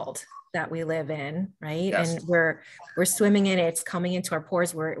world that we live in, right? Yes. And we're swimming in it. It's coming into our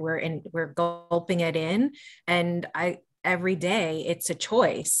pores. We're gulping it in. And every day it's a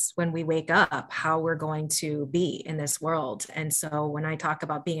choice when we wake up how we're going to be in this world. And so when I talk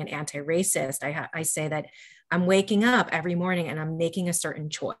about being an anti-racist, I say that I'm waking up every morning and I'm making a certain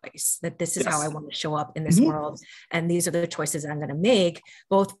choice, that this is how I want to show up in this world. And these are the choices I'm going to make,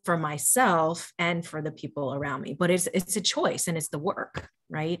 both for myself and for the people around me. But it's a choice, and it's the work,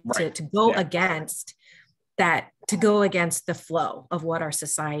 right? To go against that, to go against the flow of what our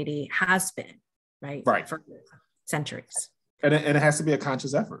society has been, right? For centuries. And it has to be a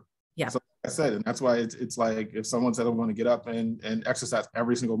conscious effort. Yeah. So like I said, and that's why it's like if someone said, I'm going to get up and exercise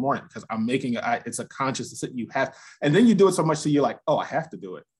every single morning, because I'm making it's a conscious decision you have. And then you do it so much so you're like, oh, I have to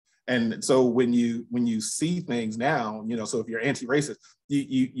do it. And so when you see things now, so if you're anti-racist,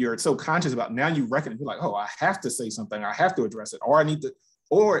 you're so conscious about it. Now you reckon, you're like, oh, I have to say something, I have to address it, or I need to,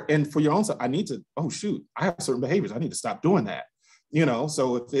 and for your own self, I need to, oh shoot, I have certain behaviors, I need to stop doing that.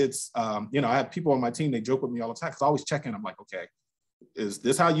 So if it's, I have people on my team, they joke with me all the time, because I always check in. I'm like, okay, is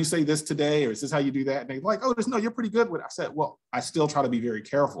this how you say this today? Or is this how you do that? And they're like, oh, no, you're pretty good with it. I said, well, I still try to be very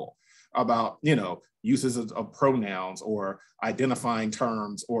careful about, uses of pronouns or identifying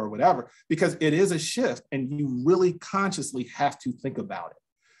terms or whatever, because it is a shift and you really consciously have to think about it.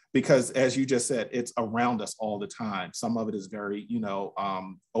 Because as you just said, it's around us all the time. Some of it is very,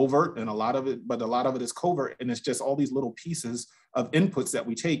 overt, and a lot of it is covert. And it's just all these little pieces of inputs that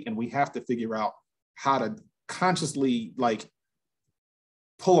we take, and we have to figure out how to consciously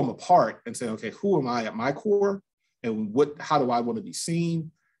pull them apart and say, okay, who am I at my core, and how do I want to be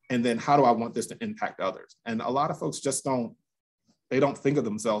seen? And then how do I want this to impact others? And a lot of folks just don't think of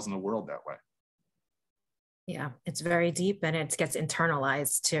themselves in the world that way. Yeah, it's very deep, and it gets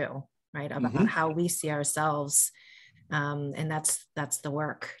internalized too, right? About how we see ourselves. And that's the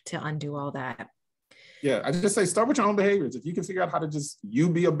work to undo all that. Yeah, I just say start with your own behaviors. If you can figure out how to just you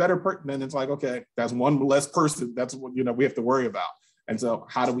be a better person, then it's like, okay, that's one less person. That's what we have to worry about. And so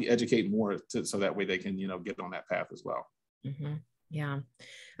how do we educate more so that way they can, get on that path as well? Mm-hmm. Yeah.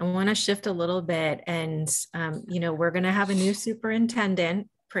 I want to shift a little bit, and, we're going to have a new superintendent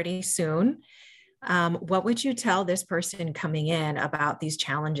pretty soon. What would you tell this person coming in about these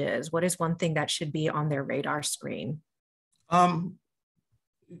challenges? What is one thing that should be on their radar screen?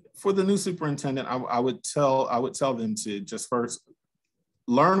 For the new superintendent, I would tell them to just first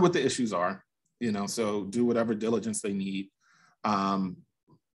learn what the issues are, so do whatever diligence they need.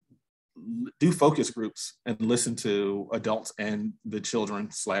 Do focus groups and listen to adults and the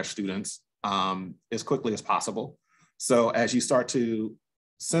children/students as quickly as possible. So as you start to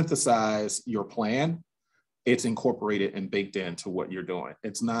synthesize your plan, it's incorporated and baked into what you're doing.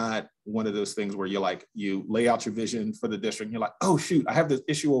 It's not one of those things where you're like, you lay out your vision for the district and you're like, oh shoot, I have this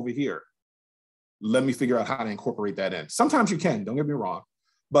issue over here. Let me figure out how to incorporate that in. Sometimes you can, don't get me wrong,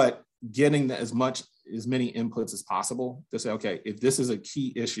 but getting as many inputs as possible to say, okay, if this is a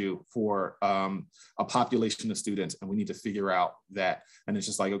key issue for a population of students and we need to figure out that, and it's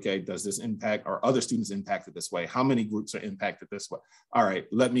just like, okay, does this impact, are other students impacted this way? How many groups are impacted this way? All right,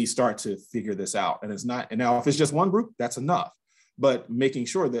 let me start to figure this out. And it's not, and now if it's just one group, that's enough. But making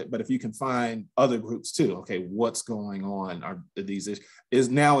sure that, but if you can find other groups too, okay, what's going on? Are these issues, is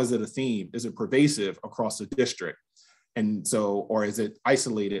it a theme? Is it pervasive across the district? And so, or is it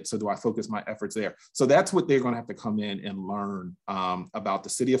isolated? So do I focus my efforts there? So that's what they're going to have to come in and learn about the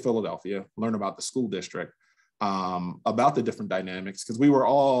city of Philadelphia, learn about the school district, about the different dynamics. Because we were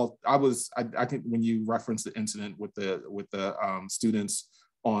all, I think when you referenced the incident with the students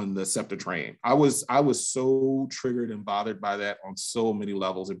on the SEPTA train, I was so triggered and bothered by that on so many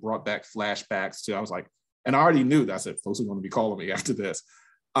levels. It brought back flashbacks to, I was like, and I already knew that I said, folks are going to be calling me after this.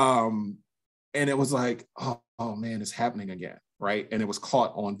 And it was like, oh man, it's happening again, right? And it was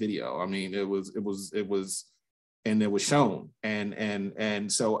caught on video. I mean, it was, and it was shown. And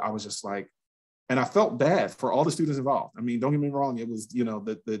so I was just like, and I felt bad for all the students involved. I mean, don't get me wrong. It was, you know,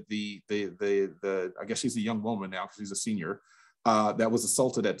 I guess she's a young woman now because she's a senior, that was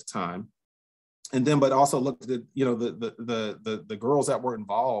assaulted at the time. And then, but also looked at, you know, the girls that were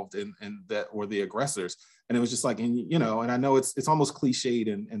involved and that were the aggressors. And it was just like, and you know, and I know it's almost cliched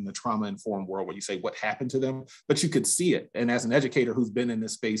in the trauma-informed world where you say what happened to them, but you could see it. And as an educator who's been in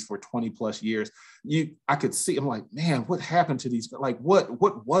this space for 20 plus years, I could see, I'm like, man, what happened to these, like,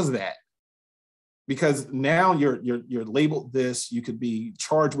 what was that? Because now you're labeled this, you could be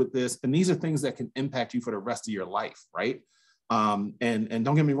charged with this, and these are things that can impact you for the rest of your life, right? And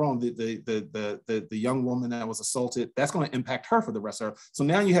don't get me wrong, the young woman that was assaulted, that's going to impact her for the rest of her. So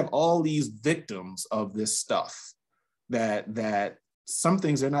now you have all these victims of this stuff that some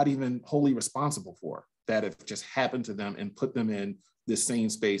things they're not even wholly responsible for, that have just happened to them and put them in this same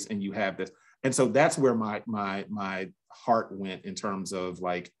space, and you have this. And so that's where my heart went in terms of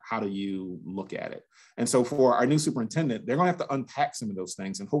like, how do you look at it? And so for our new superintendent, they're going to have to unpack some of those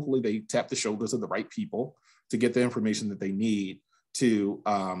things, and hopefully they tap the shoulders of the right people to get the information that they need to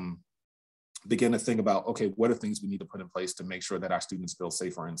begin to think about, okay, what are things we need to put in place to make sure that our students feel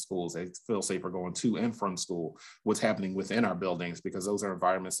safer in schools, they feel safer going to and from school, what's happening within our buildings, because those are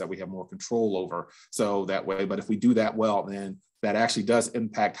environments that we have more control over. So that way, but if we do that well, then that actually does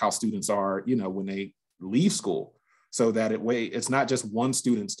impact how students are, you know, when they leave school. So that it's not just one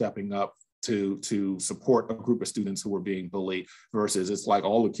student stepping up to support a group of students who are being bullied, versus it's like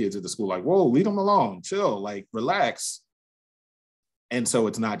all the kids at the school, like, whoa, leave them alone, chill, like relax. And so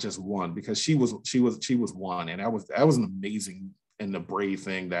it's not just one, because she was one, and that was an amazing and a brave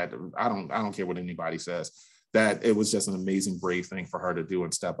thing that I don't care what anybody says, that it was just an amazing, brave thing for her to do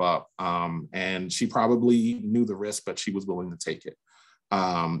and step up. And she probably knew the risk, but she was willing to take it.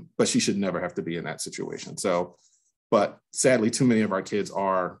 But she should never have to be in that situation. So, but sadly, too many of our kids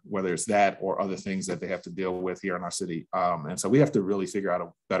are, whether it's that or other things that they have to deal with here in our city. And so we have to really figure out a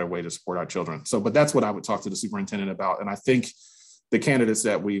better way to support our children. So, but that's what I would talk to the superintendent about. And I think the candidates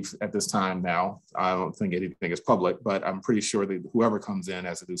that we've at this time now, I don't think anything is public, but I'm pretty sure that whoever comes in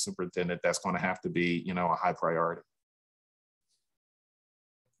as a new superintendent, that's going to have to be, you know, a high priority.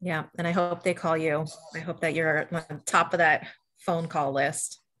 Yeah, and I hope they call you. I hope that you're on the top of that phone call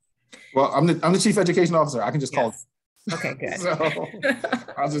list. Well, I'm the chief education officer. I can just call. Okay, good. So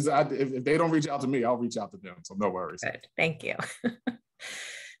if they don't reach out to me, I'll reach out to them. So no worries. Good. Thank you.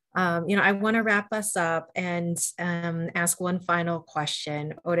 You know, I want to wrap us up and ask one final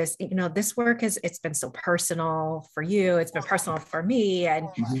question. Otis, you know, this work it's been so personal for you. It's been personal for me, and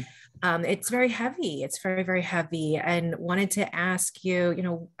it's very heavy. It's very, very heavy. And wanted to ask you, you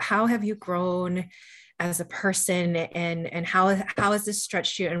know, how have you grown as a person, and how has this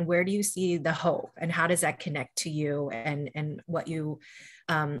stretched you, and where do you see the hope, and how does that connect to you, and what you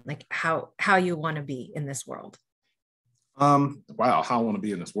like, how you want to be in this world? Wow, how I want to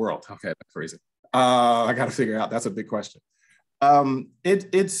be in this world. Okay, that's crazy. I got to figure out. That's a big question.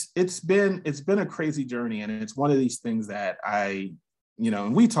 It's been a crazy journey, and it's one of these things that I, you know,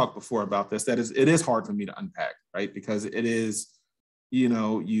 and we talked before about this, it is hard for me to unpack, right? Because it is, you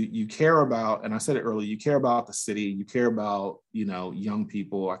know, you care about, and I said it earlier, you care about the city, you care about, you know, young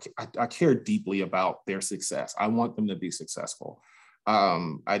people. I care deeply about their success. I want them to be successful.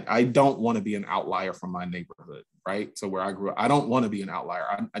 I don't want to be an outlier from my neighborhood, right? So where I grew up, I don't want to be an outlier.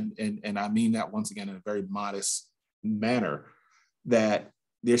 And I mean that once again in a very modest manner, that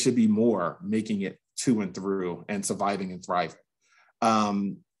there should be more making it to and through and surviving and thriving.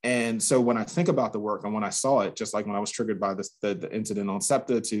 And so when I think about the work and when I saw it, just like when I was triggered by this, the incident on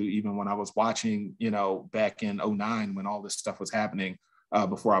SEPTA, to even when I was watching, back in 2009, when all this stuff was happening,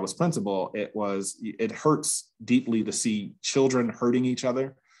 before I was principal, it hurts deeply to see children hurting each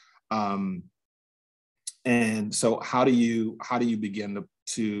other. And so how do you begin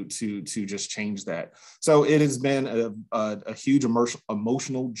to just change that? So it has been a huge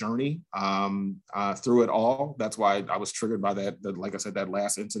emotional journey through it all. That's why I was triggered by like I said, that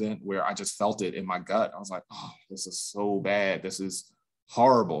last incident where I just felt it in my gut. I was like, oh, this is so bad. This is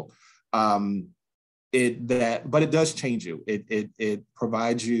horrible. But it does change you. It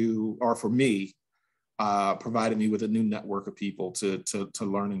provides you, or for me, provided me with a new network of people to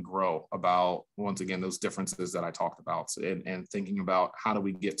learn and grow about, once again, those differences that I talked about, and thinking about how do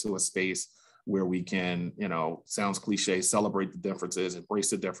we get to a space where we can, sounds cliche, celebrate the differences, embrace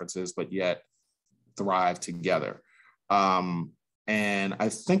the differences, but yet thrive together. And I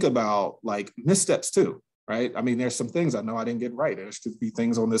think about like missteps too, right? I mean, there's some things I know I didn't get right. There should be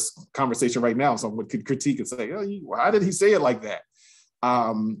things on this conversation right now someone could critique and say, oh, why did he say it like that?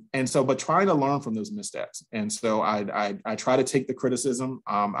 But trying to learn from those missteps. And so I try to take the criticism.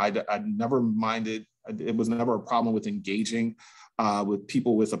 I never minded. It was never a problem with engaging with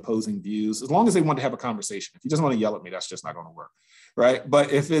people with opposing views, as long as they want to have a conversation. If you just want to yell at me, that's just not going to work, right?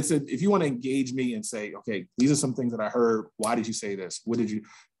 But if you want to engage me and say, okay, these are some things that I heard. Why did you say this? What did you?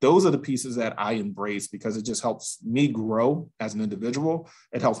 Those are the pieces that I embrace, because it just helps me grow as an individual.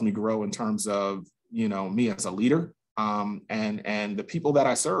 It helps me grow in terms of, me as a leader. And the people that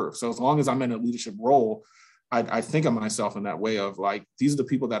I serve. So as long as I'm in a leadership role, I think of myself in that way of like, these are the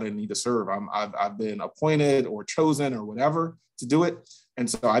people that I need to serve. I've been appointed or chosen or whatever to do it. And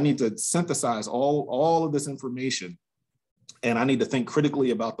so I need to synthesize all of this information, and I need to think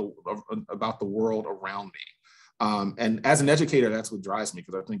critically about the world around me. And as an educator, that's what drives me,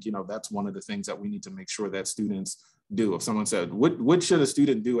 because I think, that's one of the things that we need to make sure that students do. If someone said, what should a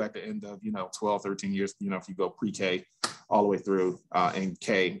student do at the end of, 12, 13 years, if you go pre-K all the way through and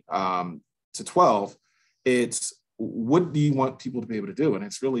K to 12, it's what do you want people to be able to do? And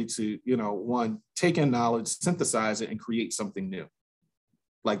it's really to, one, take in knowledge, synthesize it, and create something new.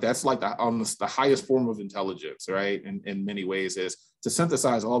 Like that's like almost the highest form of intelligence, right? In many ways, is to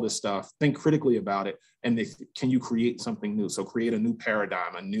synthesize all this stuff, think critically about it, and can you create something new? So create a new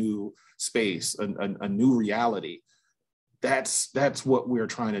paradigm, a new space, a new reality. That's what we're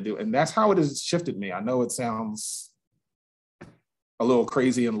trying to do. And that's how it has shifted me. I know it sounds a little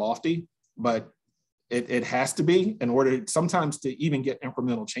crazy and lofty, but it has to be, in order sometimes to even get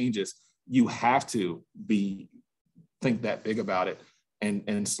incremental changes, you have to think that big about it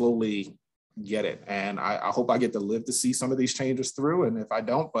and slowly get it. And I hope I get to live to see some of these changes through. And if I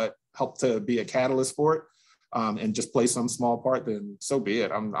don't, but help to be a catalyst for it, and just play some small part, then so be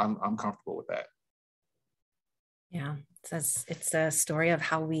it. I'm comfortable with that. Yeah, it's a story of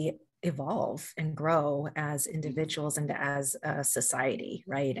how we evolve and grow as individuals and as a society,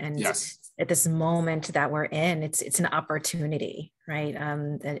 right? And yes, at this moment that we're in, it's an opportunity, right?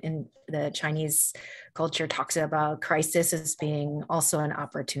 And the Chinese culture talks about crisis as being also an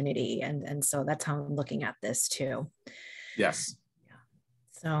opportunity, and so that's how I'm looking at this too. Yes.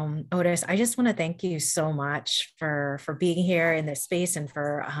 So Otis, I just want to thank you so much for being here in this space, and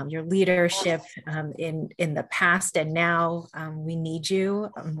for your leadership in the past and now. We need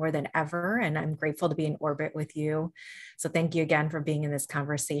you more than ever, and I'm grateful to be in orbit with you. So thank you again for being in this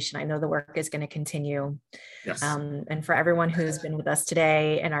conversation. I know the work is going to continue. Yes. And for everyone who's been with us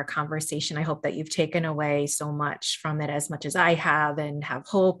today in our conversation, I hope that you've taken away so much from it, as much as I have, and have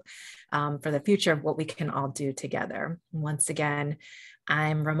hope for the future of what we can all do together. Once again,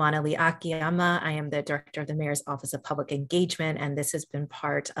 I'm Romana Lee-Akiyama. I am the Director of the Mayor's Office of Public Engagement, and this has been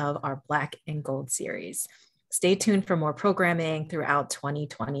part of our Black and Gold series. Stay tuned for more programming throughout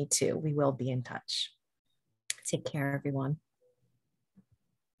 2022. We will be in touch. Take care, everyone.